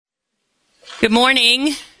Good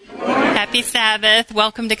morning. Happy Sabbath.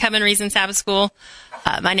 Welcome to Come and Reason Sabbath School.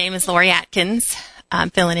 My name is Lori Atkins.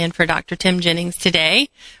 I'm filling in for Dr. Tim Jennings today.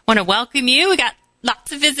 I want to welcome you. We got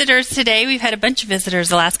lots of visitors today. We've had a bunch of visitors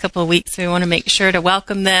the last couple of weeks, so we want to make sure to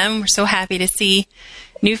welcome them. We're so happy to see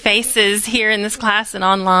new faces here in this class and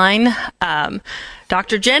online.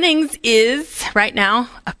 Dr. Jennings is right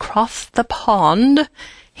now across the pond.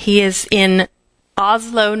 He is in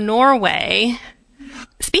Oslo, Norway,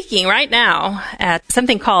 speaking right now at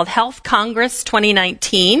something called Health Congress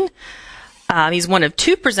 2019. He's one of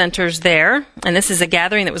two presenters there, and this is a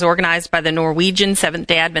gathering that was organized by the Norwegian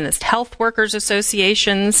Seventh-day Adventist Health Workers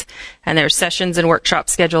Associations, and there's sessions and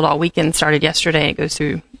workshops scheduled all weekend, started yesterday, and it goes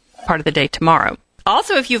through part of the day tomorrow.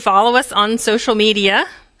 Also, if you follow us on social media,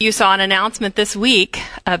 you saw an announcement this week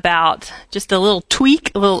about just a little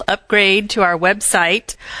tweak, a little upgrade to our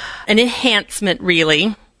website, an enhancement,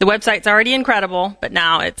 really. The website's already incredible, but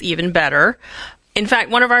now it's even better. In fact,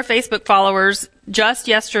 one of our Facebook followers just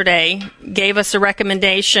yesterday gave us a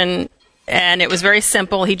recommendation, and it was very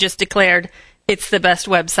simple. He just declared, it's the best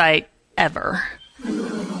website ever.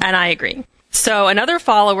 And I agree. So another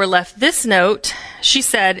follower left this note. She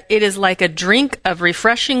said, it is like a drink of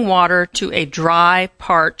refreshing water to a dry,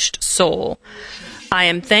 parched soul. I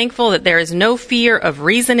am thankful that there is no fear of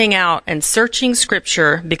reasoning out and searching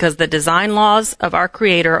Scripture because the design laws of our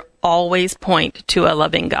Creator always point to a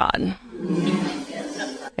loving God.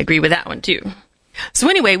 I agree with that one, too. So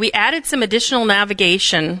anyway, we added some additional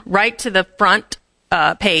navigation right to the front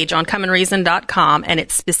page on comeandreason.com, and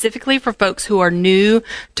it's specifically for folks who are new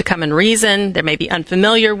to Come and Reason. They may be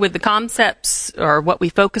unfamiliar with the concepts or what we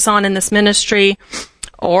focus on in this ministry,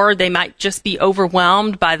 or they might just be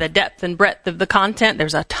overwhelmed by the depth and breadth of the content.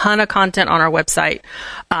 There's a ton of content on our website.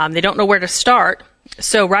 They don't know where to start.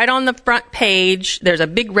 So right on the front page, there's a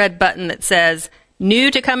big red button that says,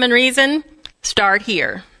 New to Come and Reason, start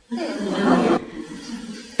here.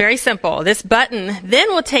 Very simple. This button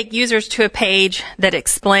then will take users to a page that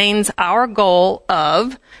explains our goal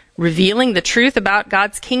of revealing the truth about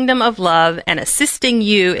God's kingdom of love and assisting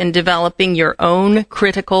you in developing your own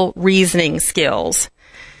critical reasoning skills,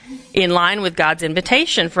 in line with God's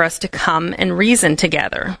invitation for us to come and reason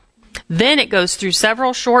together. Then it goes through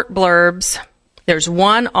several short blurbs. There's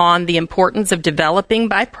one on the importance of developing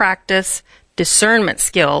by practice discernment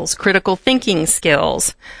skills, critical thinking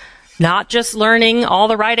skills, not just learning all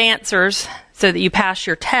the right answers so that you pass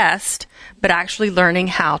your test, but actually learning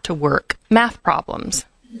how to work math problems.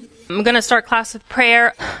 I'm going to start class with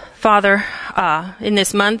prayer. Father, in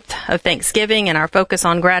this month of Thanksgiving and our focus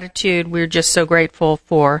on gratitude, we're just so grateful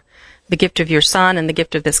for the gift of your Son and the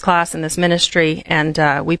gift of this class and this ministry,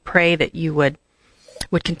 and we pray that you would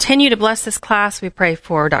continue to bless this class. We pray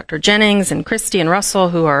for Dr. Jennings and Christy and Russell,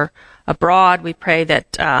 who are abroad. We pray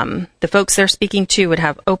that the folks they're speaking to would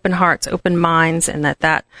have open hearts, open minds, and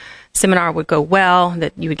that seminar would go well,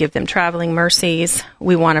 that you would give them traveling mercies.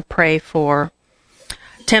 We want to pray for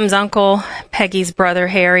Tim's uncle, Peggy's brother,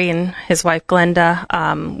 Harry, and his wife,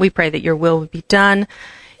 Glenda. We pray that your will would be done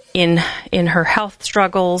in her health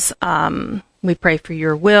struggles. We pray for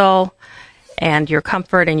your will and your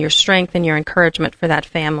comfort and your strength and your encouragement for that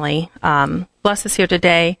family. Bless us here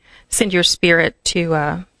today. Send your Spirit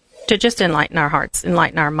to just enlighten our hearts,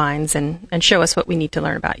 enlighten our minds, and show us what we need to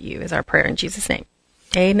learn about you is our prayer in Jesus' name.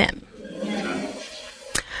 Amen.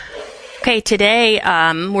 Okay, today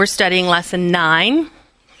we're studying Lesson 9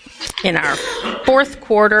 in our fourth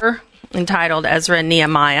quarter entitled Ezra and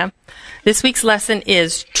Nehemiah. This week's lesson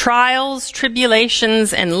is Trials,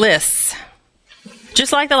 Tribulations, and Lists.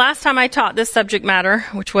 Just like the last time I taught this subject matter,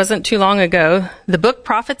 which wasn't too long ago, the book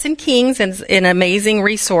Prophets and Kings is an amazing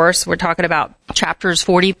resource. We're talking about chapters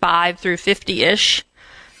 45 through 50-ish.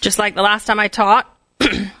 Just like the last time I taught,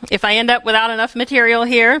 if I end up without enough material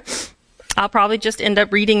here, I'll probably just end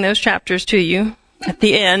up reading those chapters to you at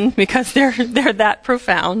the end because they're that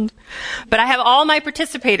profound. But I have all my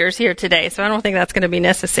participators here today, so I don't think that's going to be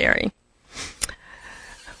necessary.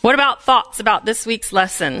 What about thoughts about this week's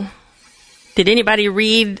lesson? Did anybody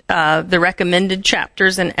read the recommended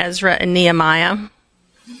chapters in Ezra and Nehemiah?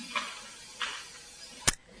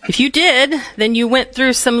 If you did, then you went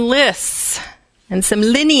through some lists and some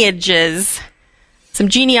lineages, some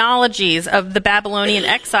genealogies of the Babylonian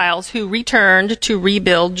exiles who returned to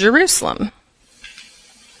rebuild Jerusalem.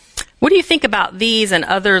 What do you think about these and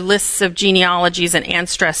other lists of genealogies and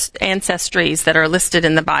ancestries that are listed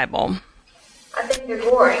in the Bible? I think they're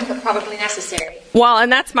boring, but probably necessary. Well, and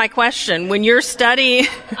that's my question. When you're studying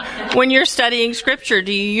Scripture,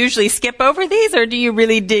 do you usually skip over these or do you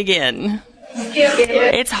really dig in? Skip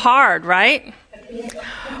it. It's hard, right?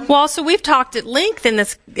 Well, so we've talked at length in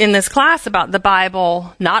this class about the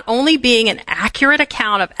Bible not only being an accurate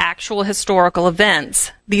account of actual historical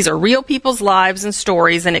events. These are real people's lives and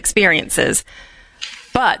stories and experiences.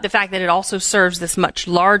 But the fact that it also serves this much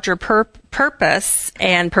larger purpose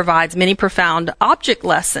and provides many profound object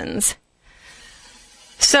lessons.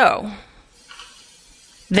 So,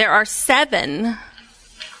 there are 7,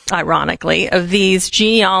 ironically, of these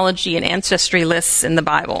genealogy and ancestry lists in the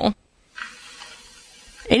Bible.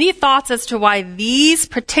 Any thoughts as to why these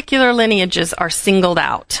particular lineages are singled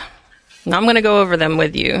out? Now I'm going to go over them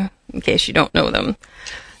with you in case you don't know them.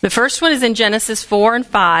 The first one is in Genesis 4 and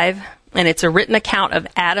 5. And it's a written account of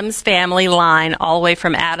Adam's family line all the way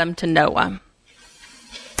from Adam to Noah.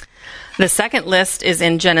 The second list is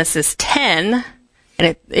in Genesis 10,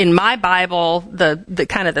 and in my Bible, the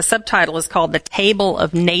kind of the subtitle is called the Table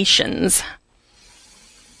of Nations.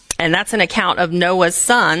 And that's an account of Noah's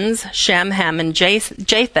sons, Shem, Ham, and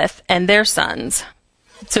Japheth, and their sons.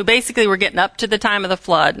 So basically we're getting up to the time of the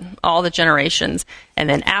flood, all the generations, and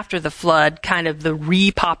then after the flood, kind of the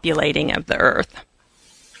repopulating of the earth.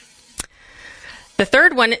 The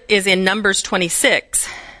third one is in Numbers 26,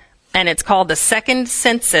 and it's called the Second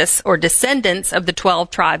Census, or Descendants of the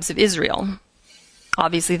 12 Tribes of Israel.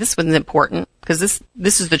 Obviously, this one's important, because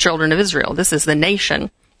this is the children of Israel. This is the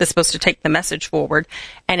nation that's supposed to take the message forward.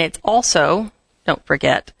 And it's also, don't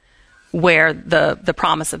forget, where the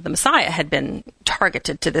promise of the Messiah had been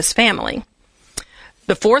targeted to this family.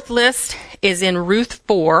 The fourth list is in Ruth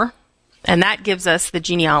 4, and that gives us the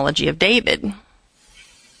genealogy of David.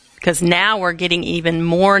 Because now we're getting even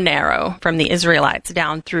more narrow from the Israelites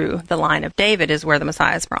down through the line of David is where the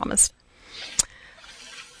Messiah is promised.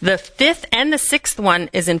 The fifth and the sixth one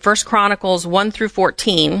is in 1 Chronicles 1 through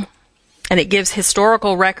 14, and it gives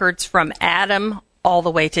historical records from Adam all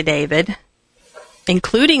the way to David,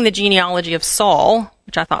 including the genealogy of Saul,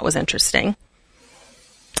 which I thought was interesting.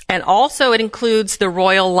 And also it includes the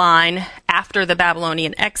royal line after the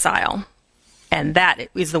Babylonian exile. And that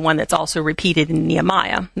is the one that's also repeated in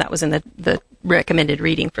Nehemiah. That was in the recommended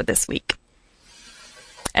reading for this week.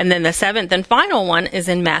 And then the seventh and final one is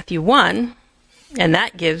in Matthew 1, and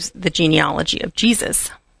that gives the genealogy of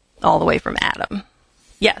Jesus, all the way from Adam.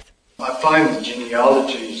 Yes? I find the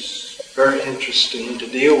genealogies very interesting to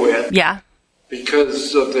deal with. Yeah.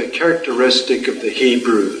 Because of the characteristic of the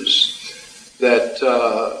Hebrews, that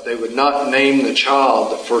they would not name the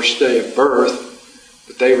child the first day of birth,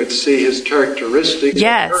 but they would see his characteristics,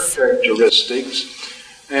 yes, and her characteristics.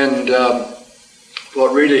 And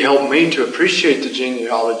what really helped me to appreciate the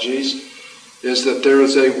genealogies is that there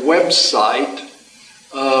is a website.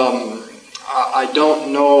 I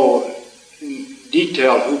don't know in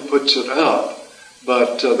detail who puts it up,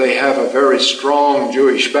 but they have a very strong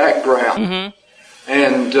Jewish background. Mm-hmm.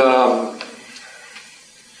 And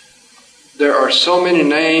there are so many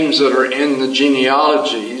names that are in the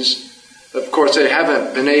genealogies. Of course, they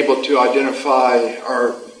haven't been able to identify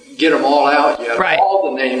or get them all out yet, right,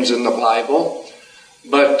 all the names in the Bible.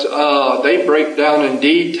 But they break down in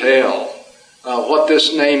detail what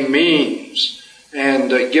this name means and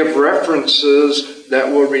give references that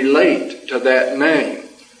will relate to that name.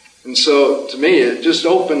 And so, to me, it just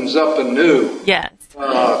opens up anew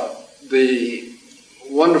the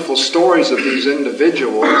wonderful stories of these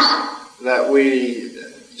individuals that we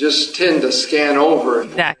just tend to scan over.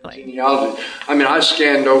 Exactly. Genealogy. I mean, I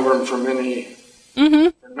scanned over them for a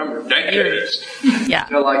number of decades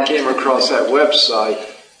until I came across that website,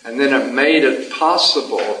 and then it made it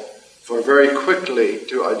possible for very quickly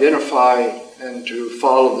to identify and to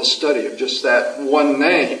follow the study of just that one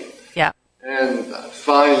name. Yeah. And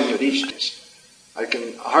find that I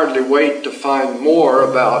can hardly wait to find more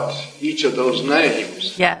about each of those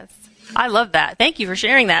names. Yes. I love that. Thank you for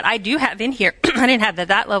sharing that. I do have in here, I didn't have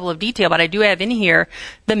that level of detail, but I do have in here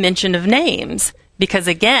the mention of names. Because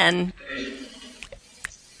again,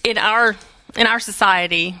 in our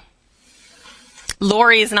society,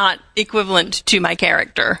 Lori is not equivalent to my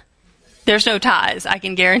character. There's no ties, I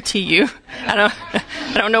can guarantee you. I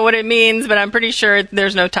don't know what it means, but I'm pretty sure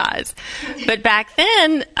there's no ties. But back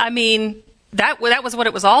then, I mean, that was what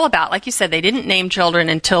it was all about. Like you said, they didn't name children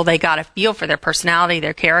until they got a feel for their personality,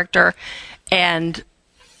 their character. And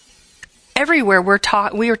everywhere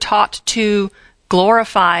we are taught to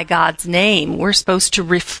glorify God's name. We're supposed to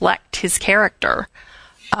reflect his character,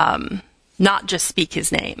 not just speak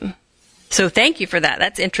his name. So thank you for that.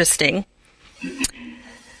 That's interesting.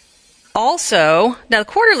 Also, now the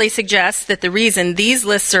quarterly suggests that the reason these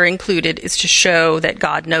lists are included is to show that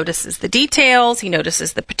God notices the details, he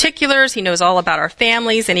notices the particulars, he knows all about our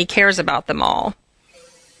families, and he cares about them all.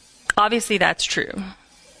 Obviously, that's true.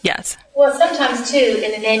 Yes. Well, sometimes, too,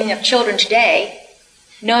 in the naming of children today,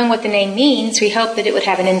 knowing what the name means, we hope that it would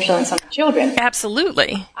have an influence on the children.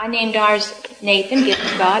 Absolutely. I named ours Nathan, given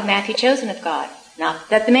of God, Matthew, chosen of God. Not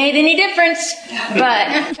that they made any difference, but,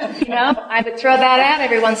 I would throw that out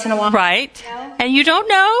every once in a while. Right. And you don't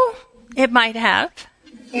know. It might have.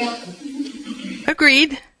 Yeah.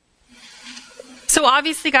 Agreed. So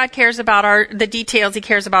obviously God cares about the details. He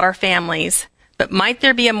cares about our families. But might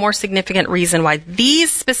there be a more significant reason why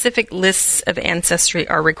these specific lists of ancestry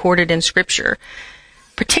are recorded in Scripture,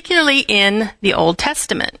 particularly in the Old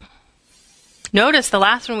Testament? Notice the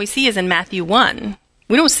last one we see is in Matthew 1.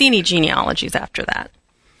 We don't see any genealogies after that.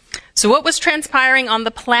 So what was transpiring on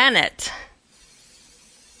the planet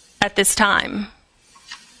at this time?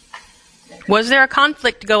 Was there a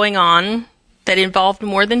conflict going on that involved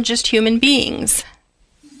more than just human beings?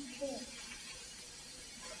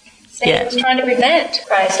 Satan was trying to prevent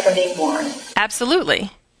Christ from being born.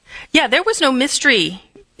 Absolutely. Yeah, there was no mystery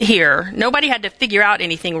here. Nobody had to figure out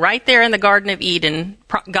anything. Right there in the Garden of Eden,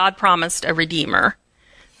 God promised a Redeemer.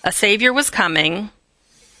 A Savior was coming.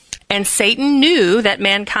 And Satan knew that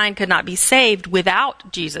mankind could not be saved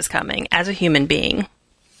without Jesus coming as a human being.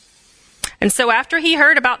 And so after he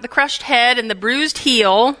heard about the crushed head and the bruised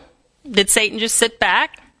heel, did Satan just sit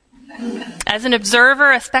back as an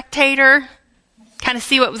observer, a spectator, kind of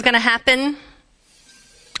see what was going to happen?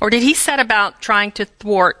 Or did he set about trying to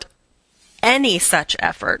thwart any such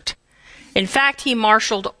effort? In fact, he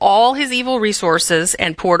marshaled all his evil resources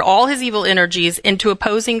and poured all his evil energies into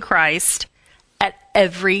opposing Christ at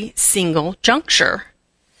every single juncture,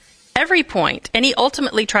 every point. And he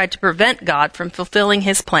ultimately tried to prevent God from fulfilling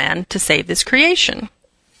his plan to save this creation.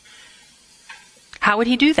 How would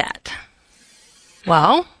he do that?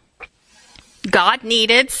 Well, God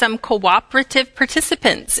needed some cooperative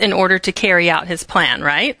participants in order to carry out his plan,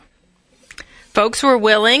 right? Folks who were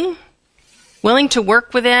willing to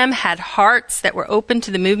work with him, had hearts that were open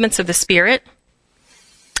to the movements of the Spirit.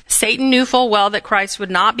 Satan knew full well that Christ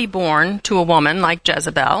would not be born to a woman like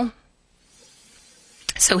Jezebel.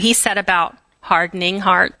 So he set about hardening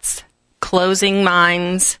hearts, closing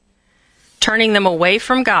minds, turning them away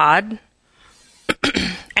from God.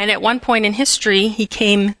 And at one point in history, he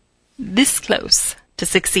came this close to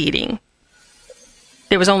succeeding.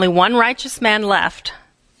 There was only one righteous man left.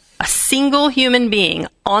 A single human being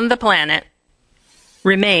on the planet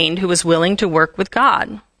remained who was willing to work with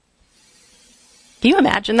God. Can you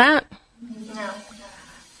imagine that? No.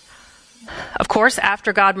 Of course,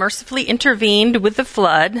 after God mercifully intervened with the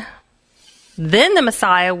flood, then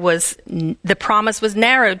the promise was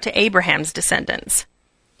narrowed to Abraham's descendants.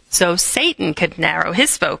 So Satan could narrow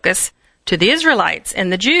his focus to the Israelites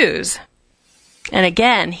and the Jews. And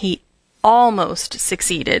again, he almost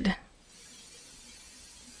succeeded.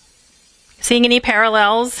 Seeing any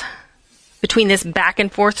parallels between this back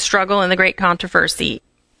and forth struggle and the great controversy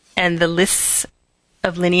and the lists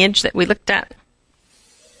of lineage that we looked at?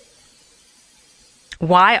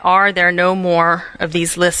 Why are there no more of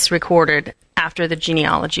these lists recorded after the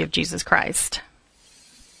genealogy of Jesus Christ?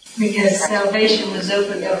 Because salvation was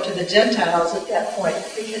opened up to the Gentiles at that point,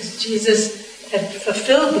 because Jesus had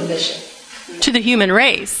fulfilled the mission. To the human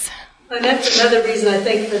race. And that's another reason I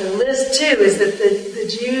think for the list too, is that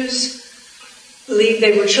the Jews believed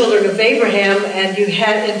they were children of Abraham, and you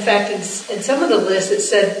had, in fact, in some of the lists it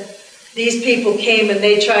said these people came and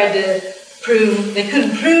they tried to prove, they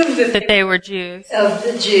couldn't prove that they were Jews. Of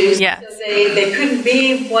the Jews. Yes. So they couldn't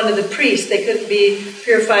be one of the priests. They couldn't be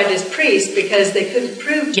purified as priests because they couldn't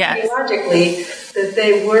prove genealogically that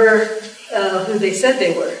they were who they said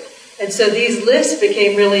they were. And so these lists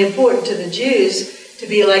became really important to the Jews to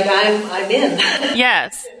be like, I'm in.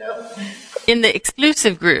 Yes. In the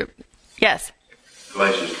exclusive group. Yes.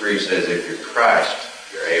 Galatians 3 says, if you're Christ,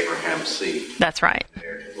 you're Abraham's seed. That's right.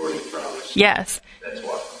 Promise. Yes. That's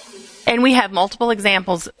what. And we have multiple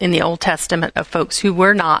examples in the Old Testament of folks who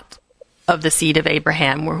were not of the seed of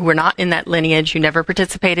Abraham, who were not in that lineage, who never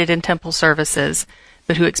participated in temple services,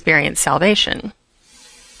 but who experienced salvation.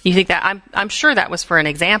 You think that, I'm sure that was for an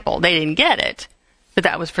example. They didn't get it, but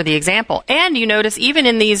that was for the example. And you notice even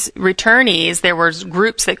in these returnees, there were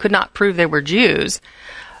groups that could not prove they were Jews.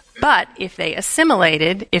 But if they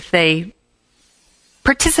assimilated, if they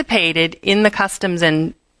participated in the customs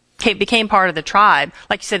and became part of the tribe,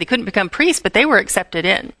 like you said, they couldn't become priests, but they were accepted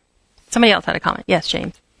in. Somebody else had a comment. Yes,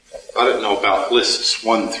 James. I don't know about lists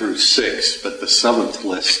 1 through 6, but the 7th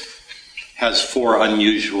list has 4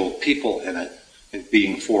 unusual people in it, it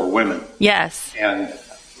being 4 women. Yes. And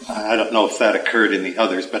I don't know if that occurred in the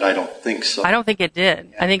others, but I don't think so. I don't think it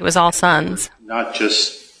did. I think it was all sons. Not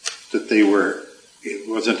just that it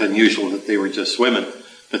wasn't unusual that they were just women,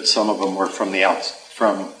 But some of them were from the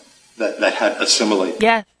that had assimilated.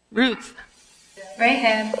 Yeah, Ruth.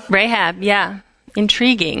 Rahab, yeah.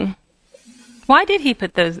 Intriguing. Why did he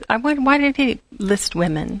put those? Why did he list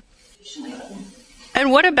women? And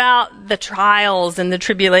what about the trials and the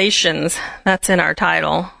tribulations? That's in our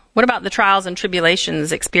title. What about the trials and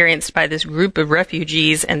tribulations experienced by this group of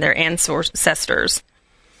refugees and their ancestors?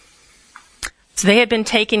 So they had been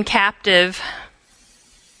taken captive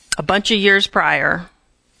a bunch of years prior.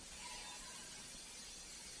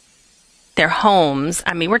 Their homes,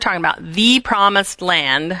 we're talking about the promised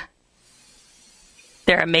land.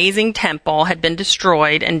 Their amazing temple had been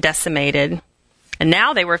destroyed and decimated. And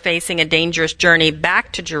now they were facing a dangerous journey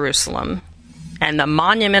back to Jerusalem and the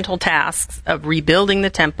monumental tasks of rebuilding the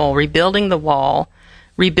temple, rebuilding the wall,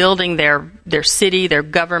 rebuilding their city, their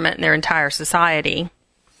government, and their entire society.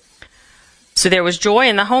 So there was joy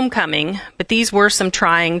in the homecoming, but these were some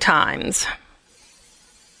trying times.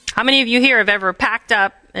 How many of you here have ever packed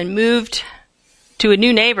up and moved to a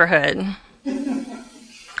new neighborhood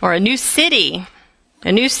or a new city,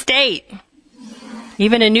 a new state,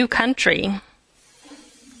 even a new country?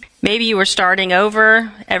 Maybe you were starting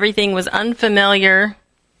over, everything was unfamiliar.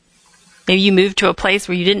 Maybe you moved to a place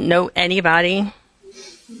where you didn't know anybody.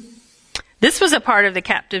 This was a part of the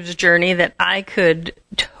captive's journey that I could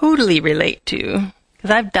totally relate to,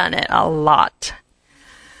 because I've done it a lot.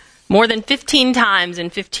 More than 15 times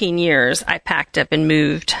in 15 years, I packed up and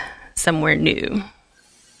moved somewhere new.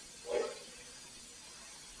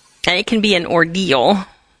 And it can be an ordeal.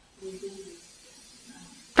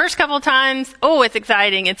 First couple times, it's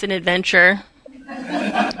exciting, it's an adventure.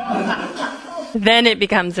 Then it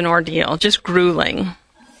becomes an ordeal, just grueling.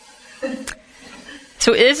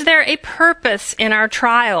 So is there a purpose in our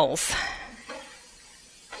trials?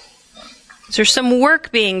 Is there some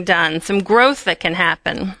work being done, some growth that can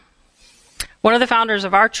happen? One of the founders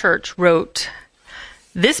of our church wrote,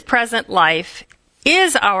 "This present life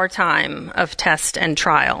is our time of test and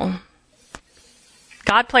trial."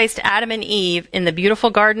 God placed Adam and Eve in the beautiful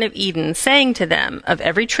Garden of Eden, saying to them, "Of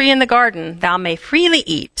every tree in the garden thou may freely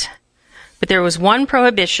eat. But there was one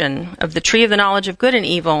prohibition, of the tree of the knowledge of good and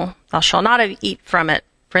evil, thou shalt not eat from it,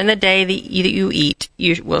 for in the day that you eat,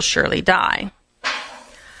 you will surely die."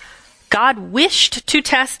 God wished to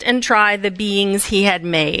test and try the beings he had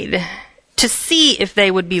made, to see if they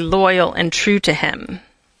would be loyal and true to him.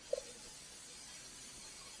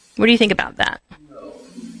 What do you think about that?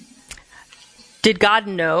 Did God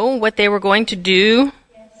know what they were going to do,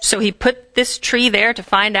 so he put this tree there to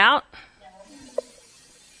find out?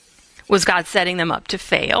 Was God setting them up to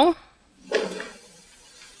fail?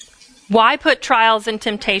 Why put trials and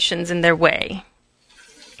temptations in their way?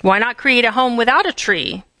 Why not create a home without a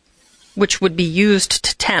tree, which would be used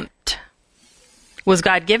to tempt? Was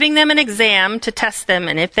God giving them an exam to test them,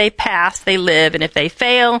 and if they pass, they live, and if they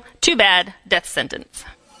fail, too bad, death sentence?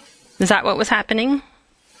 Is that what was happening?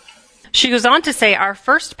 She goes on to say, our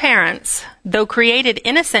first parents, though created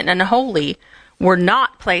innocent and holy, were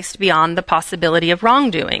not placed beyond the possibility of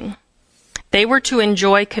wrongdoing. They were to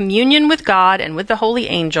enjoy communion with God and with the holy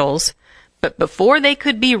angels, but before they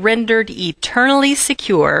could be rendered eternally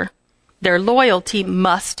secure, their loyalty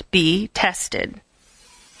must be tested.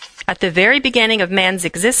 At the very beginning of man's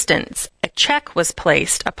existence, a check was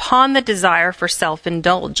placed upon the desire for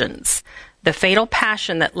self-indulgence, the fatal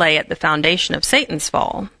passion that lay at the foundation of Satan's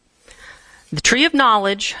fall. The tree of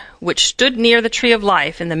knowledge, which stood near the tree of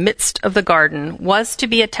life in the midst of the garden, was to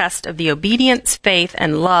be a test of the obedience, faith,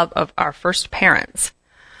 and love of our first parents.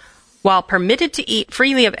 While permitted to eat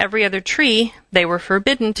freely of every other tree, they were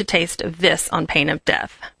forbidden to taste of this on pain of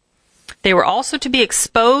death. They were also to be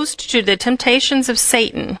exposed to the temptations of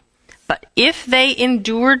Satan, but if they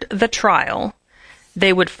endured the trial,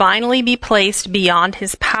 they would finally be placed beyond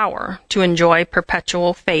his power to enjoy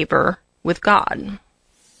perpetual favor with God.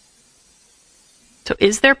 So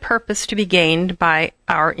is there purpose to be gained by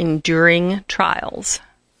our enduring trials?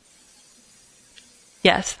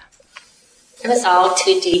 Yes? It was all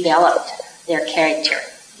to develop their character.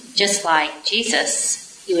 Just like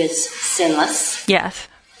Jesus, he was sinless. Yes.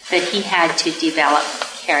 But he had to develop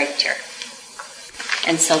character.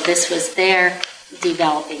 And so this was their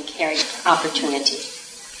developing character opportunity.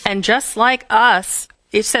 And just like us,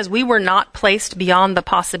 it says we were not placed beyond the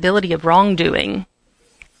possibility of wrongdoing.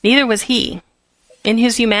 Neither was he in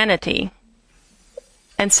his humanity.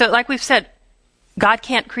 And so, like we've said, God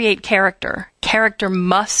can't create character. Character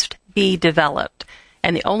must be developed.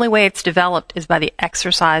 And the only way it's developed is by the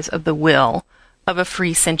exercise of the will of a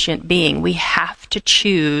free sentient being. We have to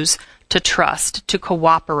choose to trust, to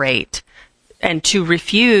cooperate, and to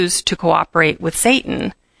refuse to cooperate with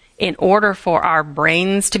Satan in order for our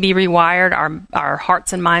brains to be rewired, our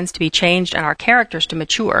hearts and minds to be changed, and our characters to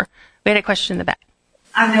mature. We had a question in the back.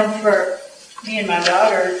 I know for me and my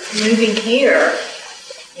daughter moving here,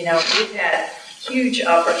 we've had huge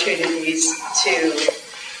opportunities to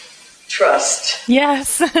trust.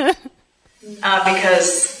 Yes.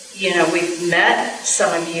 Because, we've met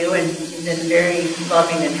some of you and you've been very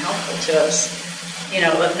loving and helpful to us,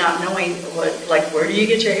 of not knowing where do you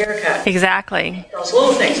get your hair cut? Exactly. Those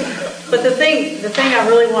little things. But the thing I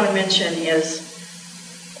really want to mention is,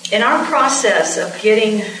 in our process of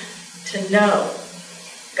getting to know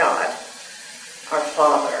God, our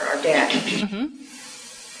Father, our Daddy,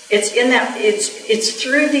 it's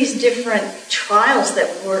through these different trials that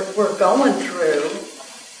we're going through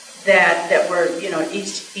that we're,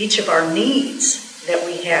 each of our needs that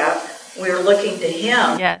we have, we're looking to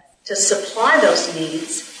Him to supply those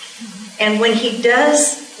needs. And when He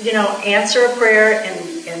does, answer a prayer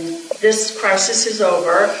and this crisis is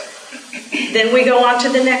over, then we go on to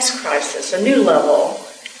the next crisis, a new level.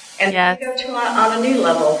 And then we go on a new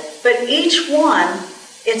level. But each one,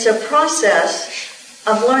 it's a process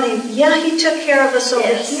of learning, He took care of us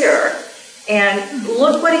over here. And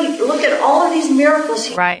look at all of these miracles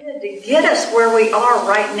He did to get us where we are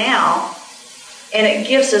right now. And it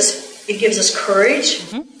gives us courage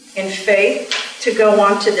and faith to go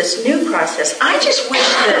on to this new crisis. I just wish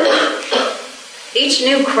that each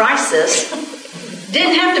new crisis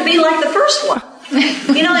didn't have to be like the first one.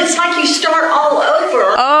 It's like you start all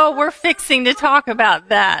over. Oh, we're fixing to talk about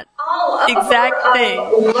that. All over. Exact thing.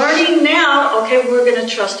 Learning now, okay, we're going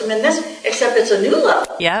to trust Him in this, except it's a new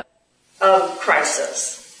level. Yep. Of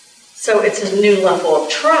crisis. So it's a new level of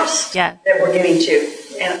trust that we're getting to.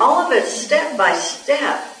 And all of it step by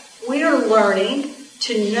step. We are learning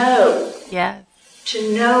to know.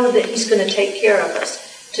 To know that He's going to take care of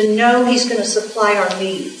us. To know He's going to supply our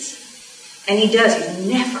needs. And He does. He's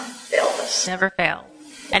never failed us. Never failed.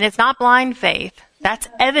 And it's not blind faith. That's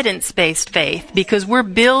evidence-based faith, because we're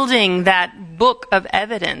building that book of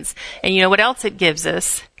evidence. And you know what else it gives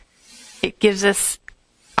us? It gives us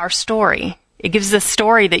our story. It gives the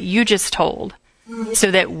story that you just told, so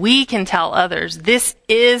that we can tell others, this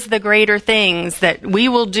is the greater things that we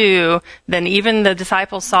will do than even the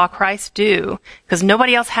disciples saw Christ do, because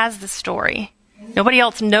nobody else has the story. Nobody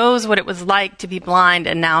else knows what it was like to be blind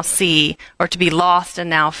and now see, or to be lost and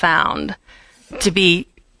now found, to be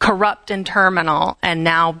corrupt and terminal and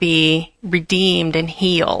now be redeemed and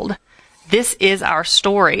healed. This is our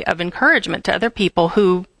story of encouragement to other people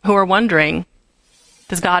who are wondering,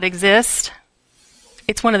 does God exist?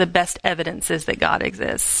 It's one of the best evidences that God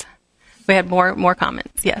exists. We had more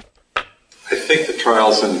comments. Yes. I think the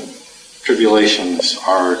trials and tribulations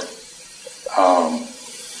are,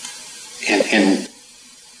 in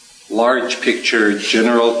large picture,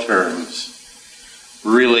 general terms,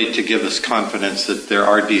 really to give us confidence that there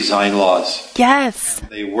are design laws. Yes.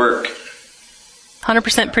 They work.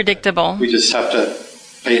 100% predictable. We just have to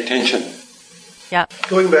pay attention. Yeah.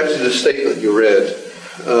 Going back to the statement you read,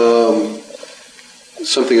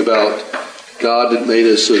 something about God had made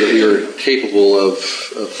us so that we were capable of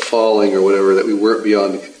falling or whatever, that we weren't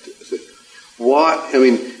beyond.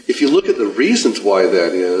 If you look at the reasons why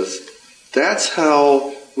that is, that's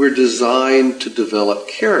how we're designed to develop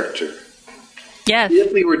character. Yes.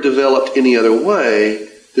 If we were developed any other way,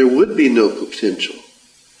 there would be no potential.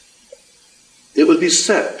 It would be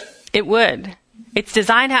set. It would. It's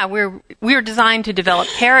designed how we're designed to develop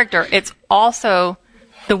character. It's also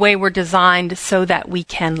the way we're designed so that we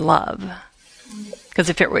can love. Because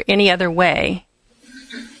if it were any other way,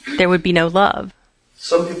 there would be no love.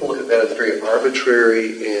 Some people look at that as very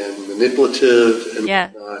arbitrary and manipulative and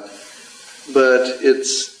whatnot. But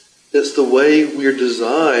it's the way we're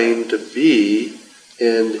designed to be,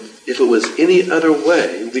 and if it was any other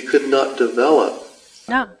way, we could not develop.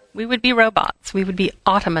 No, we would be robots. We would be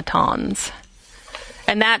automatons.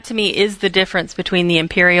 And that, to me, is the difference between the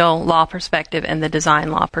imperial law perspective and the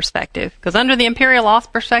design law perspective. Because under the imperial law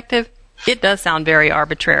perspective, it does sound very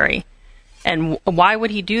arbitrary. And why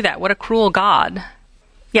would He do that? What a cruel God.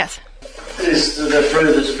 Yes? It's the fruit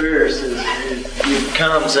of the Spirit. It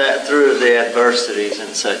comes through the adversities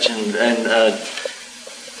and such, and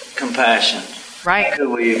compassion. Right. How could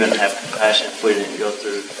we even have compassion if we didn't go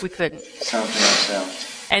through something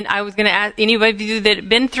ourselves? And I was going to ask any of you that have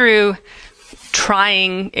been through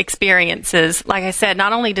trying experiences, like I said,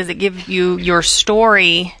 not only does it give you your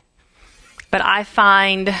story, but I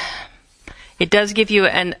find it does give you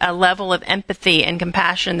a level of empathy and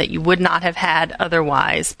compassion that you would not have had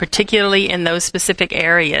otherwise, particularly in those specific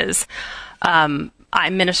areas. I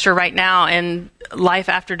minister right now in Life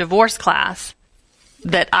After Divorce class.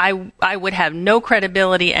 that I would have no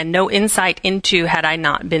credibility and no insight into had I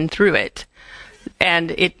not been through it.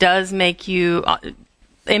 And it does make you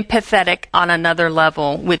empathetic on another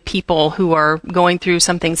level with people who are going through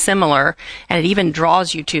something similar, and it even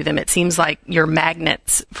draws you to them. It seems like you're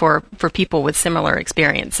magnets for people with similar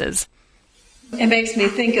experiences. It makes me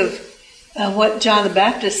think of what John the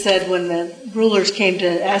Baptist said when the rulers came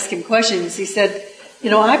to ask him questions. He said,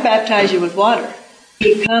 I baptize you with water.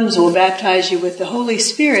 He comes will baptize you with the Holy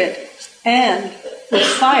Spirit and with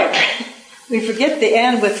fire. We forget the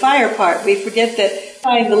and with fire part. We forget that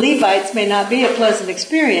finding the Levites may not be a pleasant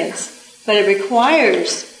experience, but it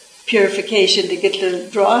requires purification to get the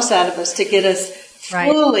dross out of us, to get us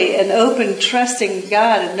fully and open, trusting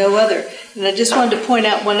God and no other. And I just wanted to point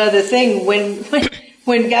out one other thing.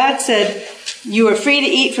 When God said, you are free to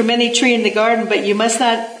eat from any tree in the garden, but you must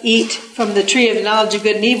not eat from the tree of the knowledge of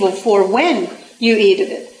good and evil, for when you eat of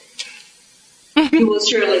it, you will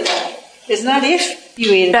surely die. It's not if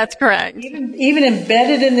you eat it. That's correct. Even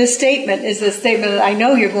embedded in this statement is the statement that I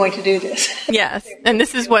know you're going to do this. Yes, and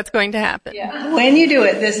this is what's going to happen. Yeah, when you do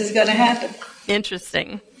it, this is going to happen.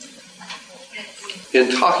 Interesting.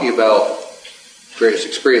 In talking about various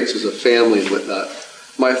experiences of family and whatnot,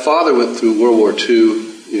 my father went through World War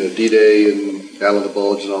II, D-Day and Battle of the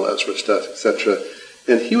Bulge and all that sort of stuff, etc.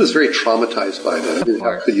 And he was very traumatized by that. I mean,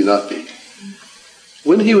 how could you not be?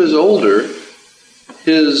 When he was older,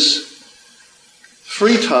 his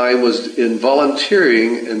free time was in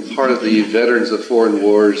volunteering and part of the Veterans of Foreign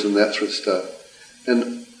Wars and that sort of stuff.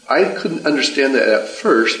 And I couldn't understand that at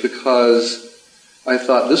first because I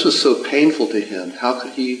thought this was so painful to him. How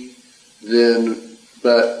could he then...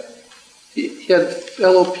 But he had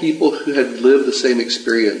fellow people who had lived the same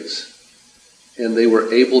experience, and they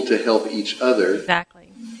were able to help each other.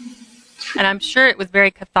 Exactly. And I'm sure it was very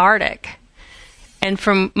cathartic. And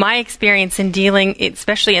from my experience in dealing,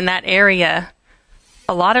 especially in that area,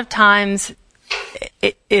 a lot of times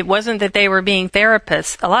it wasn't that they were being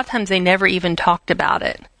therapists. A lot of times they never even talked about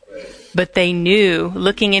it. But they knew,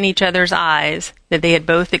 looking in each other's eyes, that they had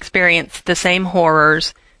both experienced the same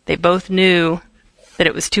horrors. They both knew that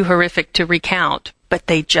it was too horrific to recount, but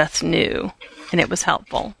they just knew, and it was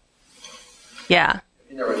helpful. Yeah.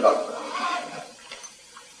 You never talked about it.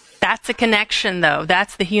 That's a connection, though.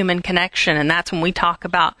 That's the human connection, and that's when we talk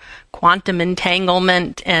about quantum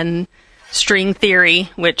entanglement and string theory,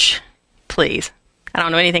 which, please, I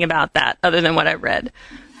don't know anything about that other than what I've read.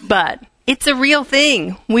 But it's a real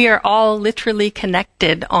thing. We are all literally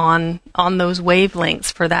connected on those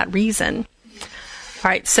wavelengths for that reason. All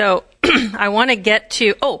right, so I want to get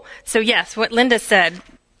to, yes, what Linda said,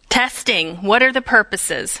 testing. What are the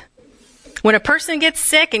purposes? When a person gets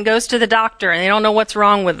sick and goes to the doctor and they don't know what's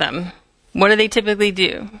wrong with them, what do they typically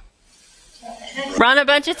do? Run a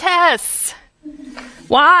bunch of tests.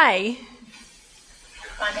 Why?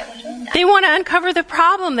 They want to uncover the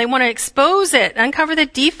problem. They want to expose it, uncover the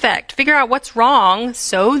defect, figure out what's wrong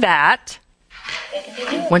so that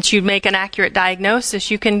once you make an accurate diagnosis,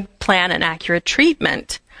 you can plan an accurate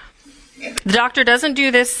treatment. The doctor doesn't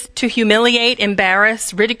do this to humiliate,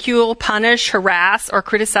 embarrass, ridicule, punish, harass, or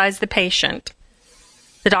criticize the patient.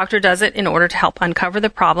 The doctor does it in order to help uncover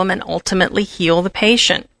the problem and ultimately heal the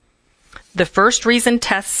patient. The first reason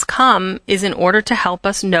tests come is in order to help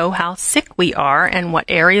us know how sick we are and what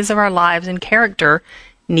areas of our lives and character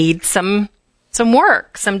need some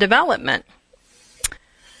work, some development.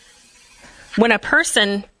 When a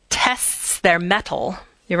person tests their mettle,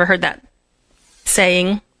 you ever heard that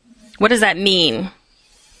saying? What does that mean?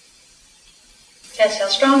 Test how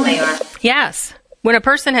strong they are. Yes. When a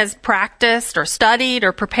person has practiced or studied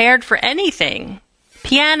or prepared for anything,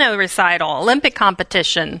 piano recital, Olympic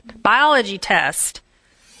competition, biology test,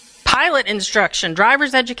 pilot instruction,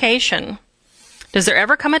 driver's education, does there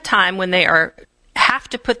ever come a time when they have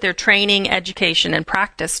to put their training, education, and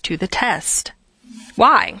practice to the test?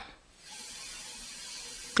 Why?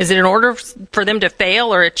 Is it in order for them to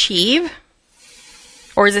fail or achieve?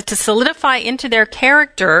 Or is it to solidify into their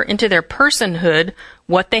character, into their personhood,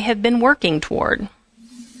 what they have been working toward?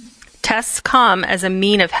 Tests come as a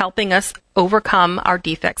mean of helping us overcome our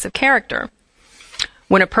defects of character.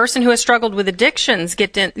 When a person who has struggled with addictions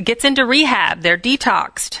gets into rehab, they're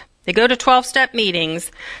detoxed. They go to 12-step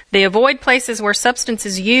meetings. They avoid places where substance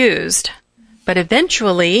is used. But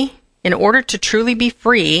eventually, in order to truly be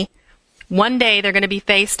free, one day they're going to be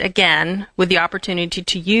faced again with the opportunity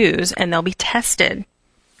to use, and they'll be tested.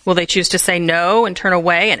 Will they choose to say no and turn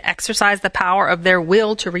away and exercise the power of their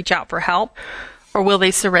will to reach out for help, or will they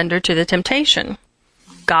surrender to the temptation?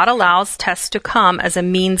 God allows tests to come as a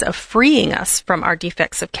means of freeing us from our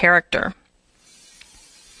defects of character.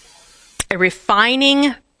 A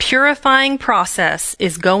refining, purifying process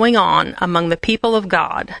is going on among the people of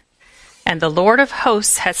God, and the Lord of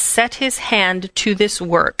hosts has set his hand to this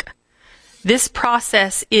work. This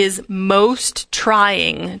process is most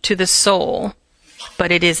trying to the soul,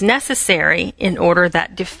 but it is necessary in order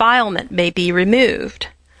that defilement may be removed.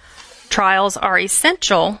 Trials are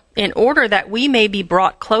essential in order that we may be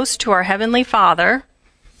brought close to our Heavenly Father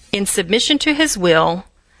in submission to his will,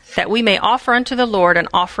 that we may offer unto the Lord an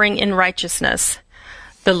offering in righteousness.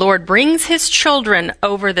 The Lord brings his children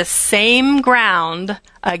over the same ground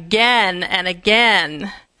again and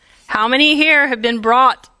again. How many here have been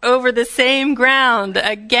brought over the same ground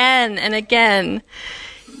again and again,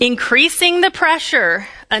 increasing the pressure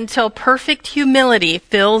until perfect humility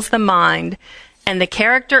fills the mind and the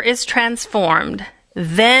character is transformed?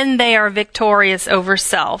 Then they are victorious over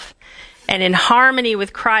self and in harmony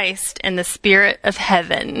with Christ and the Spirit of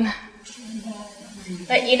heaven.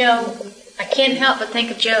 But I can't help but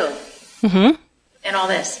think of Job and all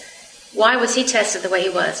this. Why was he tested the way he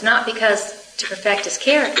was? Not because to perfect his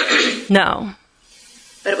character. No.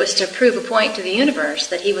 But it was to prove a point to the universe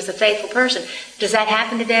that he was a faithful person. Does that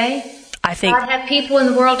happen today? I think. God have people in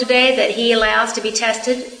the world today that he allows to be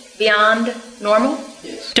tested beyond normal?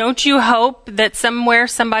 Yes. Don't you hope that somewhere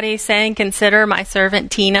somebody's saying, consider my servant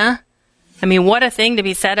Tina? I mean, what a thing to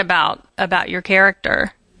be said about your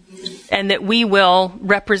character. And that we will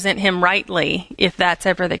represent him rightly if that's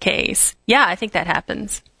ever the case. Yeah, I think that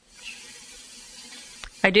happens.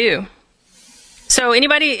 I do. So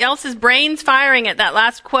anybody else's brains firing at that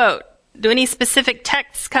last quote? Do any specific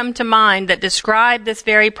texts come to mind that describe this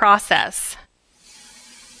very process?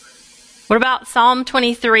 What about Psalm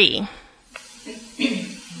 23?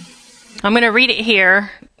 I'm going to read it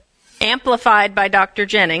here, amplified by Dr.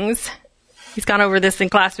 Jennings. He's gone over this in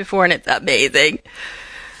class before, and it's amazing.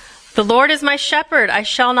 The Lord is my shepherd, I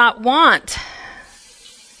shall not want.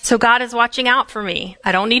 So God is watching out for me.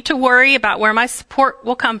 I don't need to worry about where my support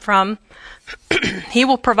will come from. He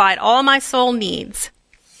will provide all my soul needs.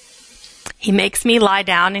 He makes me lie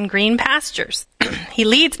down in green pastures. He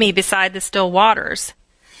leads me beside the still waters,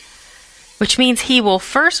 which means he will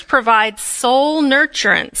first provide soul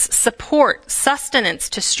nurturance, support, sustenance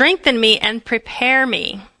to strengthen me and prepare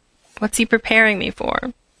me. What's he preparing me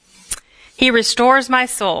for? He restores my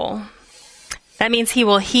soul. That means he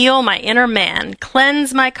will heal my inner man,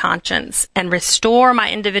 cleanse my conscience, and restore my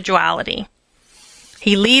individuality.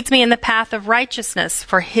 He leads me in the path of righteousness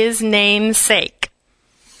for his name's sake.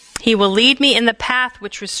 He will lead me in the path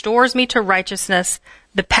which restores me to righteousness,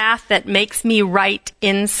 the path that makes me right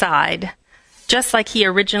inside, just like he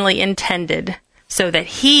originally intended, so that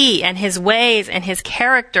he and his ways and his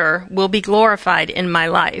character will be glorified in my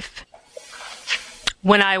life.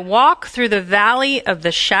 When I walk through the valley of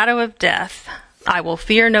the shadow of death, I will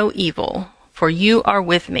fear no evil, for you are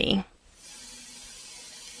with me.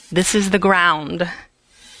 This is the ground.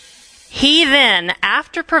 He then,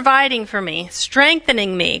 after providing for me,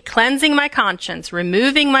 strengthening me, cleansing my conscience,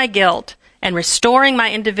 removing my guilt, and restoring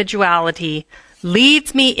my individuality,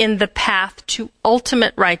 leads me in the path to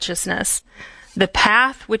ultimate righteousness, the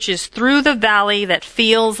path which is through the valley that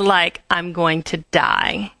feels like I'm going to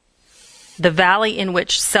die, the valley in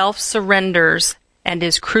which self surrenders and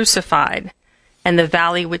is crucified, and the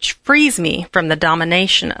valley which frees me from the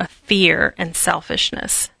domination of fear and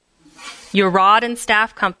selfishness. Your rod and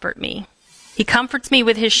staff comfort me. He comforts me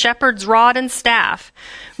with his shepherd's rod and staff,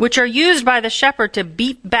 which are used by the shepherd to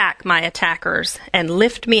beat back my attackers and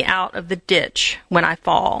lift me out of the ditch when I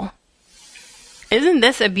fall. Isn't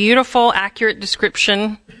this a beautiful, accurate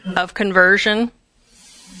description of conversion?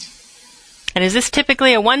 And is this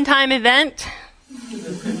typically a one-time event?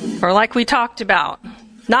 Or like we talked about,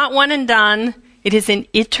 not one and done. It is an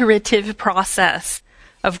iterative process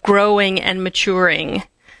of growing and maturing.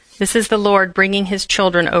 This is the Lord bringing his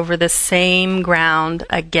children over the same ground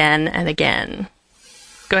again and again.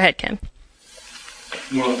 Go ahead, Ken.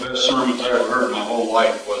 One of the best sermons I ever heard in my whole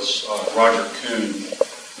life was Roger Kuhn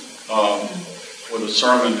with a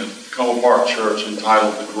sermon at Como Park Church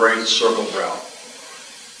entitled The Great Circle Route.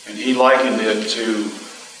 And he likened it to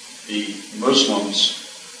the Muslims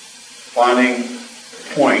finding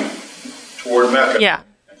a point toward Mecca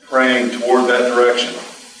and praying toward that direction.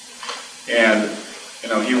 And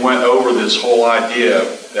he went over this whole idea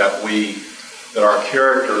that our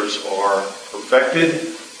characters are perfected,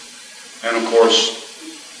 and of course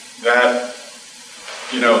that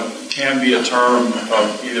can be a term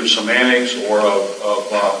of either semantics or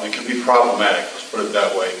of it can be problematic. Let's put it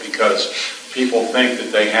that way, because people think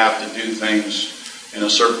that they have to do things in a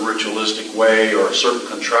certain ritualistic way or a certain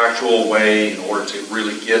contractual way in order to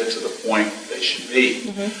really get to the point they should be.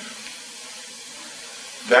 Mm-hmm.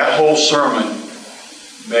 that whole sermon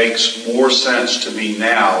makes more sense to me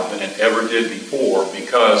now than it ever did before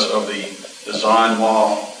because of the design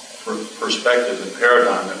law perspective and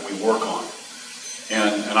paradigm that we work on.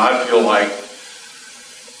 And I feel like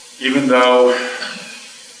even though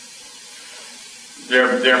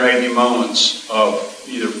there may be moments of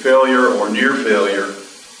either failure or near failure,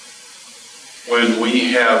 when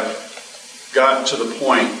we have gotten to the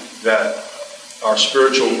point that our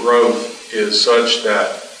spiritual growth is such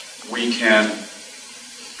that we can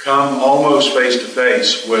come almost face to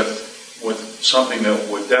face with something that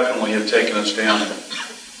would definitely have taken us down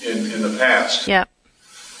in the past. Yep.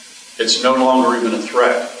 It's no longer even a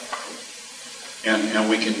threat. And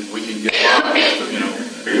we can get by.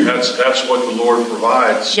 That's what the Lord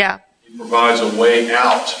provides. Yeah. He provides a way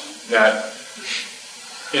out that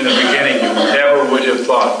in the beginning you never would have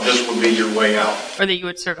thought this would be your way out. Or that you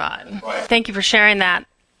would survive. Right. Thank you for sharing that.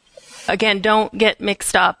 Again, don't get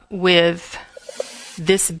mixed up with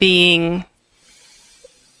this being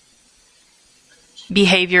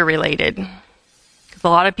behavior related. Because a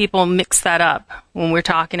lot of people mix that up when we're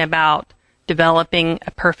talking about developing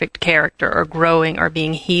a perfect character or growing or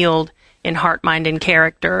being healed in heart, mind, and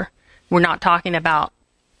character. We're not talking about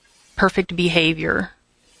perfect behavior.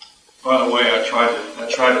 By the way, I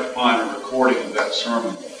tried to find a recording of that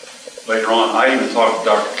sermon later on. I even talked to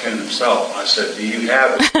Dr. Ken himself. I said, "Do you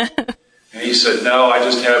have it?" And he said, "No, I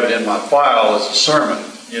just have it in my file as a sermon,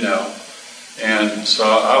 And so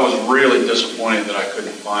I was really disappointed that I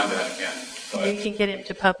couldn't find that again. But you can get him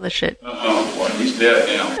to publish it. Well, he's dead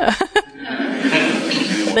now.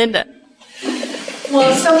 Linda.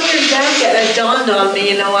 Well, some years back it dawned on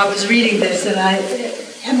me, I was reading this and I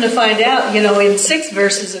happened to find out, in 6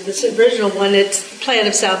 verses of this original one, it's the plan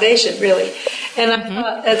of salvation, really. And I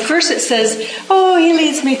thought, at first it says, "Oh, he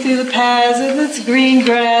leads me through the paths, and it's green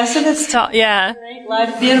grass, and it's great,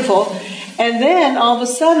 life, beautiful." And then all of a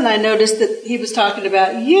sudden I noticed that he was talking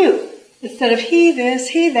about you instead of he this,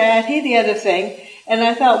 he that, he the other thing. And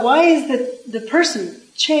I thought, why is the person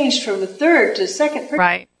changed from the third to second person?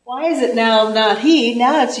 Right. Why is it now not he?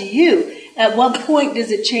 Now it's you. At what point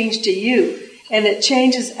does it change to you? And it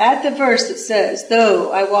changes at the verse that says,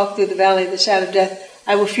 "Though I walk through the valley of the shadow of death,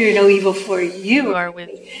 I will fear no evil, for you are with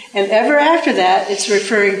me." And ever after that, it's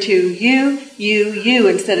referring to you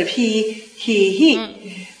instead of he.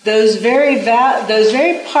 Those very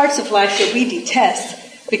parts of life that we detest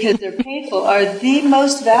because they're painful are the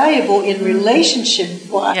most valuable in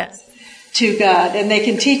relationship-wise to God. And they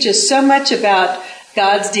can teach us so much about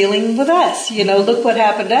God's dealing with us. Look what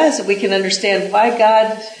happened to us, and we can understand why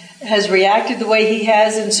God has reacted the way he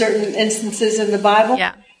has in certain instances in the Bible.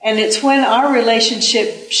 Yeah. And it's when our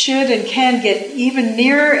relationship should and can get even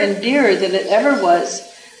nearer and dearer than it ever was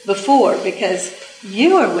before, because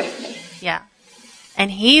you are with me. Yeah.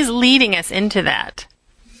 And he's leading us into that.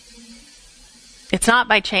 It's not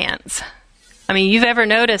by chance. I mean, you've ever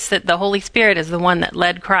noticed that the Holy Spirit is the one that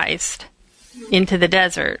led Christ into the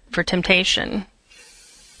desert for temptation.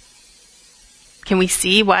 Can we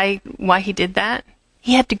see why he did that?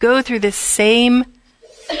 He had to go through this same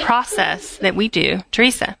process that we do.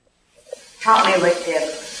 Teresa. Help me with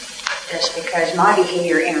this because my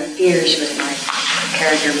behavior interferes with my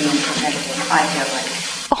character being perfected. I feel like.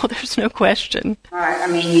 Oh, there's no question. All right. I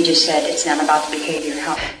mean, you just said it's not about the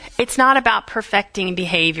behavior. It's not about perfecting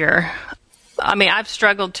behavior. I mean, I've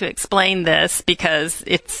struggled to explain this because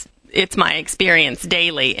it's my experience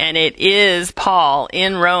daily, and it is Paul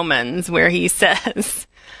in Romans where he says,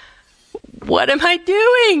 "What am I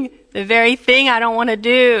doing? The very thing I don't want to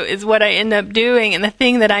do is what I end up doing, and the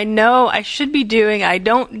thing that I know I should be doing, I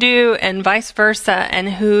don't do, and vice versa.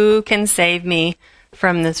 And who can save me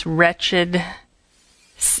from this wretched,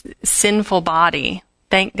 sinful body?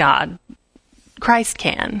 Thank God, Christ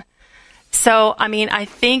can." So, I mean, I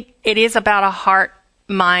think it is about a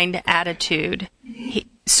heart-mind attitude.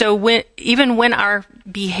 So even when our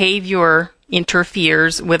behavior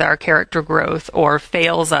interferes with our character growth or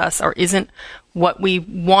fails us or isn't what we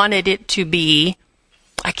wanted it to be,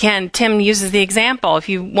 Tim uses the example. If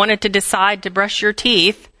you wanted to decide to brush your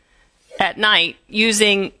teeth at night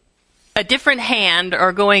using a different hand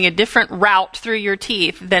or going a different route through your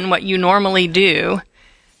teeth than what you normally do,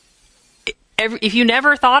 if you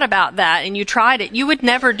never thought about that and you tried it, you would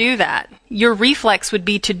never do that. Your reflex would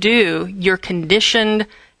be to do your conditioned,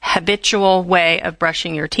 habitual way of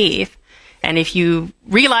brushing your teeth. And if you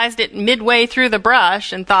realized it midway through the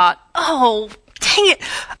brush and thought, "Oh, dang it,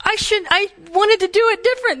 I wanted to do it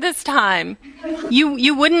different this time,"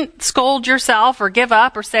 you wouldn't scold yourself or give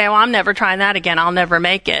up or say, "Oh, I'm never trying that again. I'll never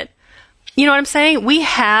make it." You know what I'm saying? We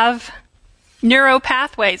have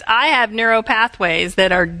neuropathways. I have neuropathways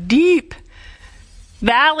that are deep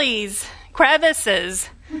valleys, crevices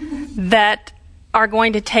that are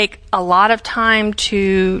going to take a lot of time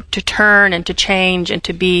to turn and to change and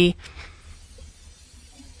to be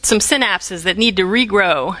some synapses that need to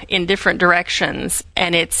regrow in different directions.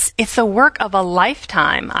 And it's a work of a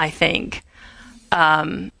lifetime, I think.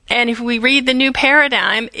 And if we read the New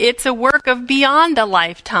Paradigm, it's a work of beyond a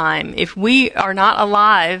lifetime. If we are not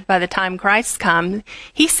alive by the time Christ comes,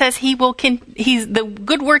 he says he's the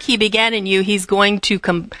good work he began in you, he's going to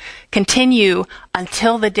continue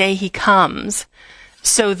until the day he comes.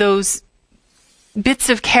 So those bits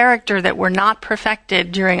of character that were not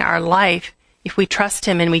perfected during our life, if we trust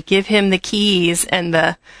him and we give him the keys and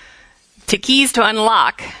the keys to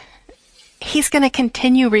unlock, he's going to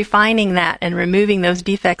continue refining that and removing those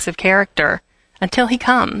defects of character until he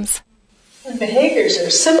comes. And behaviors are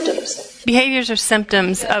symptoms. Behaviors are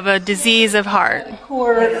symptoms of a disease of heart.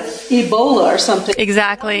 Or Ebola or something.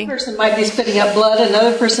 Exactly. One person might be spitting up blood,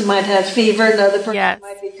 another person might have fever, another person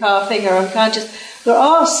might be coughing or unconscious. They're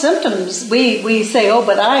all symptoms. We say, oh,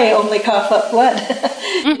 but I only cough up blood.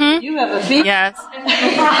 Mm-hmm. You have a fever. Yes.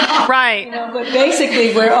 Right. But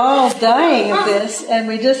basically we're all dying of this, and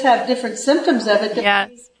we just have different symptoms of it.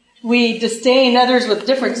 Yes. We disdain others with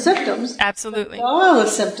different symptoms. Absolutely. All the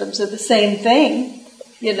symptoms are the same thing.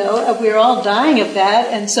 We're all dying of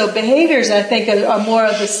that. And so behaviors, I think, are more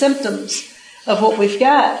of the symptoms of what we've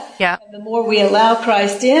got. Yeah. And the more we allow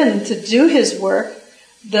Christ in to do his work,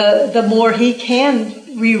 the more he can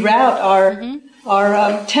reroute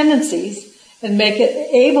our tendencies and make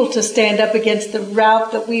it able to stand up against the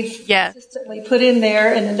route that we've consistently put in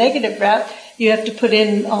there. In the negative route, you have to put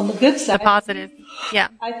in on the good side. The positive. Yeah.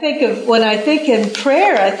 When I think in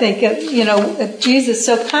prayer, I think of, if Jesus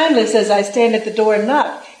so kindly says, I stand at the door and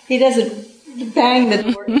knock. He doesn't bang the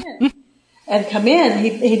door in and come in.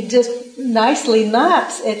 He just nicely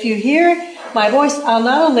knocks. If you hear my voice, I'll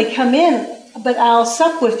not only come in, but I'll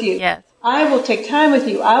sup with you. Yes. I will take time with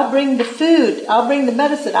you. I'll bring the food. I'll bring the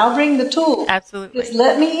medicine. I'll bring the tools. Absolutely. Just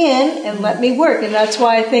let me in and let me work. And that's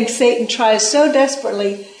why I think Satan tries so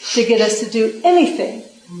desperately to get us to do anything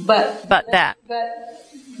but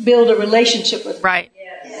build a relationship with him. Right.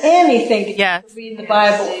 Anything to read the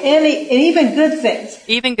Bible. And even good things.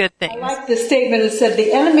 Even good things. I like the statement that said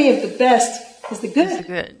the enemy of the best is the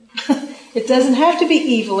good. It doesn't have to be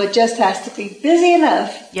evil. It just has to be busy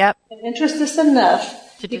enough and interested enough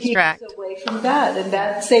to distract keep us away from God. And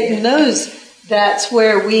that Satan knows that's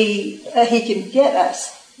where he can get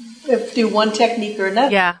us through one technique or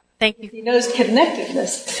another. Yeah, thank you. He knows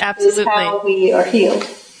connectedness Absolutely. is how we are healed.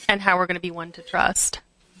 And how we're going to be one to trust.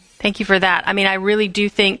 Thank you for that. I mean, I really do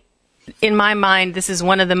think, in my mind, this is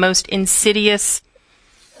one of the most insidious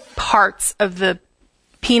parts of the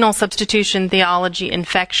penal substitution theology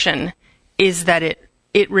infection, is that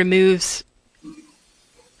it removes,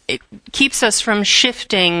 it keeps us from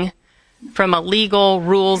shifting from a legal,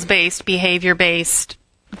 rules-based, behavior-based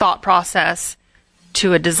thought process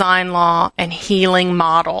to a design law and healing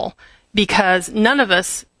model, because none of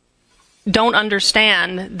us don't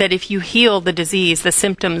understand that if you heal the disease, the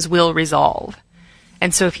symptoms will resolve.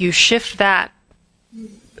 And so if you shift that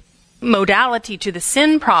modality to the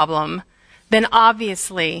sin problem, then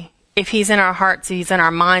obviously, if he's in our hearts, he's in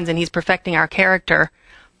our minds, and he's perfecting our character,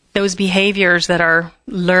 those behaviors that are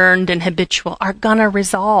learned and habitual are gonna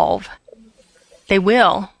resolve. They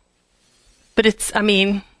will. But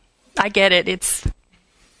I get it. It's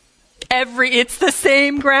the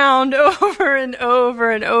same ground over and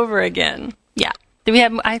over and over again. Yeah.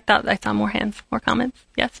 I thought I saw more hands, more comments.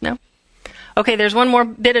 Yes, no? Okay, there's one more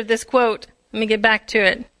bit of this quote. Let me get back to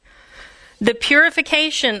it. The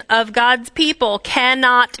purification of God's people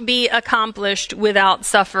cannot be accomplished without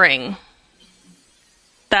suffering.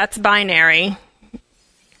 That's binary.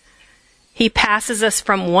 He passes us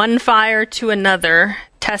from one fire to another,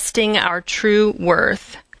 testing our true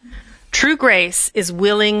worth. True grace is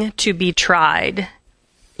willing to be tried.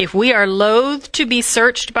 If we are loath to be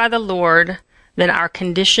searched by the Lord, then our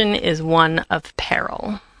condition is one of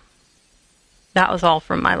peril. That was all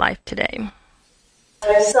from my life today.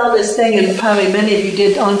 I saw this thing, and probably many of you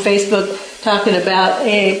did, on Facebook, talking about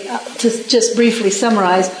to just briefly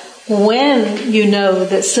summarize, when you know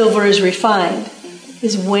that silver is refined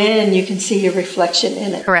is when you can see your reflection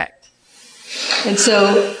in it. Correct. And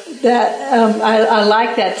so that I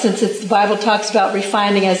like that, since the Bible talks about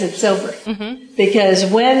refining as in silver. Mm-hmm. Because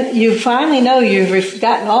when you finally know you've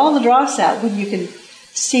gotten all the dross out, when you can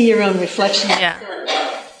see your own reflection. Yeah.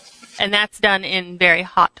 And that's done in very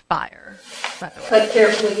hot fire. But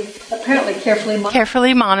carefully monitored.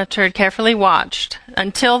 Carefully monitored, carefully watched,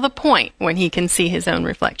 until the point when he can see his own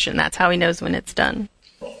reflection. That's how he knows when it's done.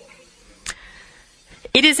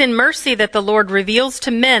 It is in mercy that the Lord reveals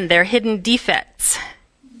to men their hidden defects.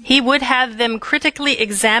 He would have them critically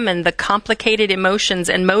examine the complicated emotions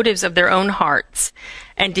and motives of their own hearts,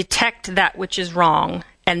 and detect that which is wrong,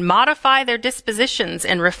 and modify their dispositions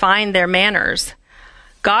and refine their manners.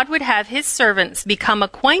 God would have his servants become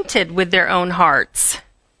acquainted with their own hearts.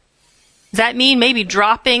 Does that mean maybe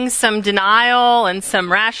dropping some denial and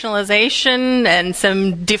some rationalization and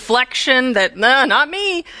some deflection that, no, not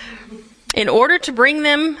me? In order to bring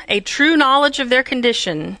them a true knowledge of their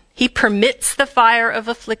condition, he permits the fire of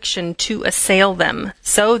affliction to assail them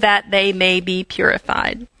so that they may be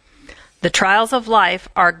purified. The trials of life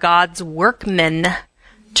are God's workmen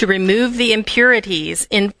to remove the impurities,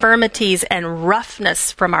 infirmities, and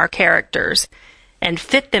roughness from our characters and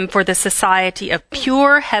fit them for the society of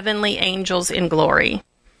pure heavenly angels in glory.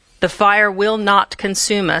 The fire will not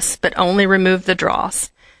consume us, but only remove the dross,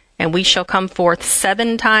 and we shall come forth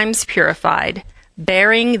 7 times purified,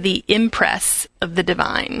 bearing the impress of the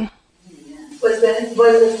divine. Was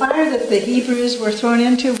the fire that the Hebrews were thrown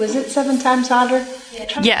into, was it 7 times hotter?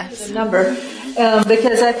 Yes. The number.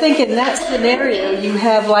 Because I think in that scenario, you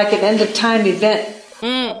have like an end-of-time event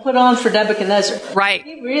put on for Nebuchadnezzar. Right.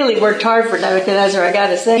 He really worked hard for Nebuchadnezzar, I got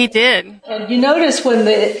to say. He did. And you notice when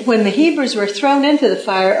the Hebrews were thrown into the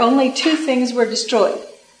fire, only 2 things were destroyed.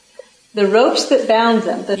 The ropes that bound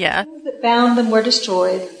them, the things that bound them were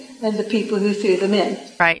destroyed, and the people who threw them in.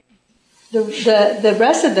 Right. The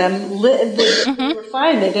rest of them were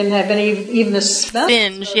fine. They didn't have even the smell.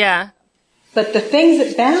 Singe, yeah. But the things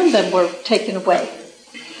that bound them were taken away.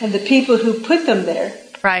 And the people who put them there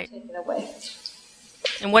were taken away.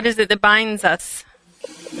 And what is it that binds us?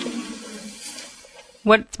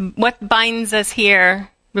 What binds us here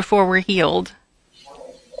before we're healed?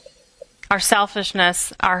 Our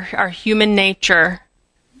selfishness, our human nature,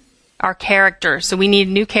 our character. So we need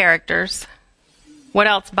new characters. What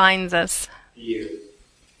else binds us?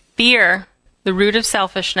 Fear, the root of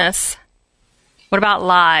selfishness. What about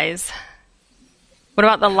lies? What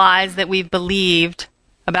about the lies that we've believed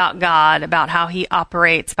about God, about how he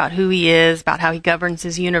operates, about who he is, about how he governs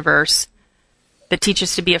his universe, that teach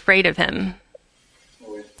us to be afraid of him,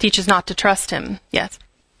 teach us not to trust him? Yes?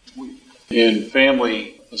 In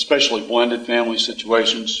family, especially blended family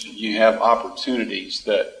situations, you have opportunities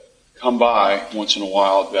that come by once in a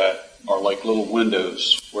while that are like little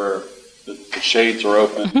windows where the shades are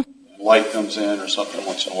open, and light comes in or something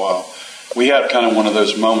once in a while. We had kind of one of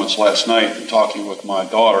those moments last night talking with my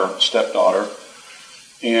stepdaughter,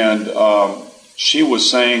 and she was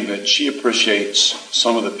saying that she appreciates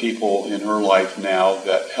some of the people in her life now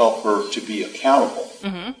that help her to be accountable.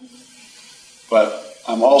 Mm-hmm. But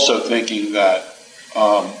I'm also thinking that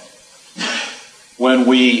when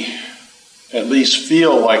we at least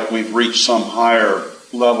feel like we've reached some higher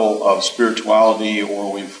level of spirituality,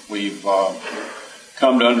 or we've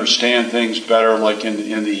come to understand things better, like in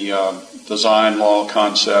the design law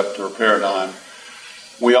concept or paradigm,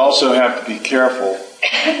 we also have to be careful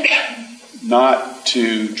not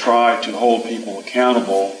to try to hold people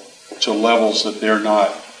accountable to levels that they're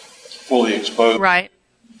not fully exposed, right,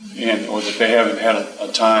 or that they haven't had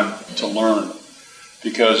a time to learn.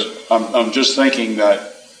 Because I'm just thinking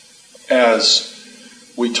that as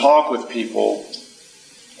we talk with people,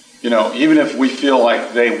 even if we feel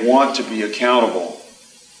like they want to be accountable,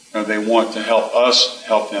 or they want to help us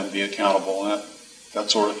help them be accountable, that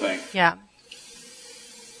sort of thing. Yeah.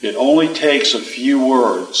 It only takes a few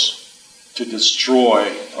words to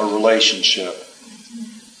destroy a relationship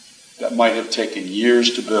that might have taken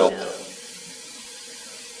years to build.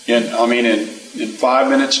 In 5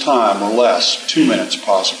 minutes time or less, 2 minutes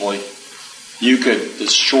possibly, you could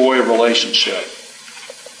destroy a relationship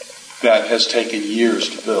that has taken years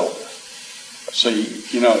to build. So,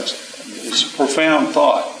 it's a profound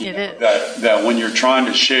thought. It is. That when you're trying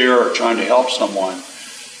to share or trying to help someone,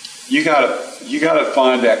 you gotta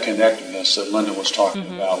find that connectedness that Linda was talking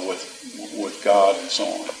about with God and so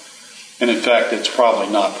on. And in fact, it's probably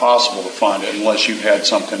not possible to find it unless you've had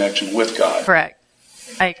some connection with God. Correct.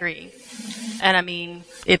 I agree. And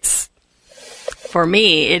for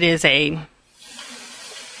me, it is a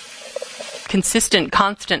consistent,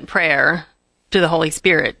 constant prayer to the Holy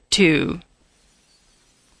Spirit to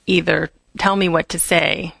either tell me what to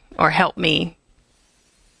say or help me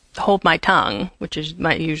hold my tongue, which is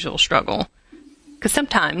my usual struggle. Because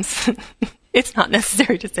sometimes it's not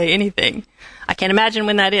necessary to say anything. I can't imagine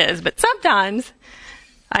when that is, but sometimes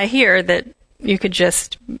I hear that you could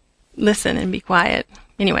just listen and be quiet.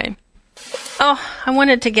 Anyway. Oh, I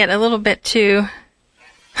wanted to get a little bit to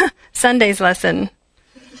Sunday's lesson,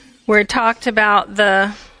 where it talked about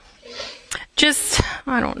I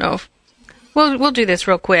don't know. We'll do this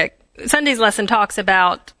real quick. Sunday's lesson talks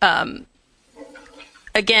about,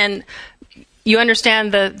 again, you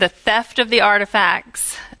understand the theft of the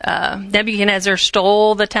artifacts. Nebuchadnezzar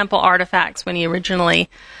stole the temple artifacts when he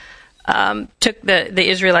originally took the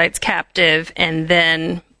Israelites captive, and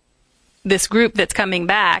then this group that's coming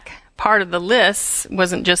back, part of the list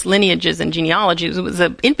wasn't just lineages and genealogies, it was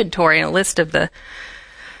an inventory and a list of the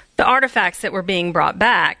artifacts that were being brought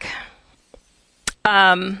back.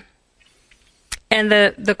 And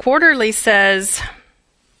the quarterly says,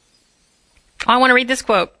 I want to read this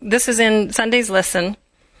quote. This is in Sunday's lesson.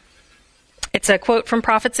 It's a quote from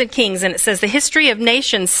Prophets and Kings, and it says, "The history of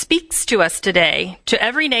nations speaks to us today. To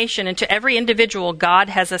every nation and to every individual, God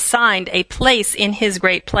has assigned a place in his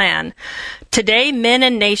great plan. Today, men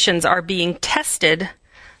and nations are being tested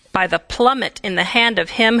by the plummet in the hand of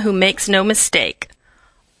him who makes no mistake.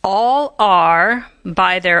 All are,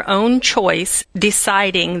 by their own choice,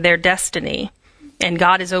 deciding their destiny, and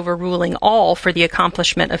God is overruling all for the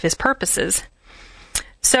accomplishment of his purposes."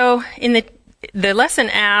 So, in the lesson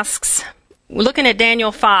asks, looking at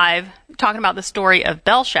Daniel 5, talking about the story of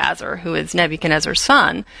Belshazzar, who is Nebuchadnezzar's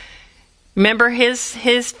son. Remember his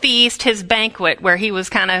feast, his banquet, where he was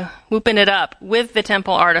kind of whooping it up with the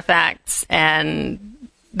temple artifacts, and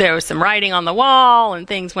there was some writing on the wall, and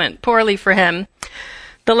things went poorly for him.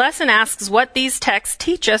 The lesson asks what these texts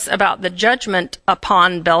teach us about the judgment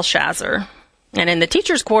upon Belshazzar. And in the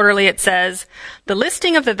Teacher's Quarterly, it says, "The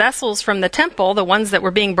listing of the vessels from the temple, the ones that were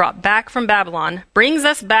being brought back from Babylon, brings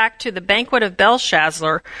us back to the banquet of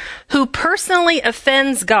Belshazzar, who personally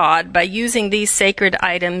offends God by using these sacred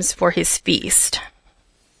items for his feast."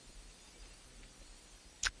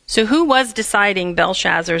 So who was deciding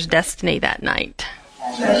Belshazzar's destiny that night?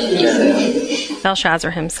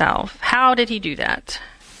 Belshazzar himself. How did he do that?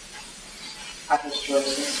 By his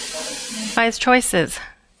choices. By his choices.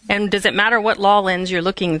 And does it matter what law lens you're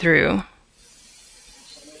looking through?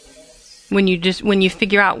 When you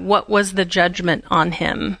figure out what was the judgment on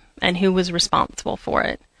him and who was responsible for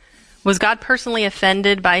it? Was God personally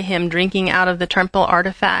offended by him drinking out of the temple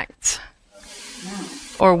artifacts? No.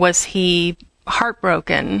 Or was he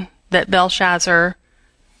heartbroken that Belshazzar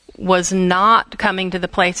was not coming to the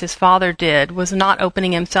place his father did, was not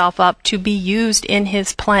opening himself up to be used in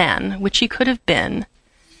his plan, which he could have been?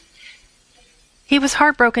 He was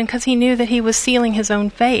heartbroken because he knew that he was sealing his own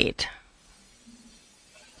fate.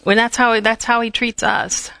 When that's how he treats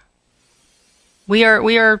us. We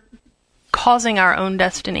are causing our own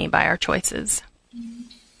destiny by our choices.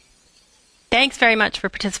 Thanks very much for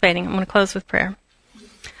participating. I'm going to close with prayer.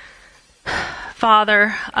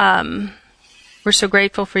 Father, we're so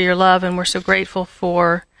grateful for your love, and we're so grateful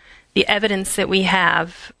for the evidence that we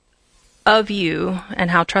have of you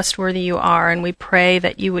and how trustworthy you are, and we pray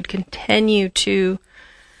that you would continue to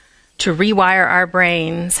rewire our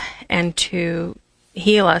brains and to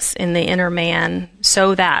heal us in the inner man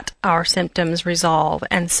so that our symptoms resolve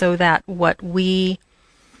and so that what we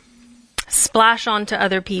splash onto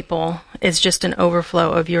other people is just an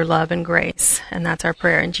overflow of your love and grace. And that's our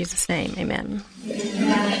prayer in Jesus' name. Amen.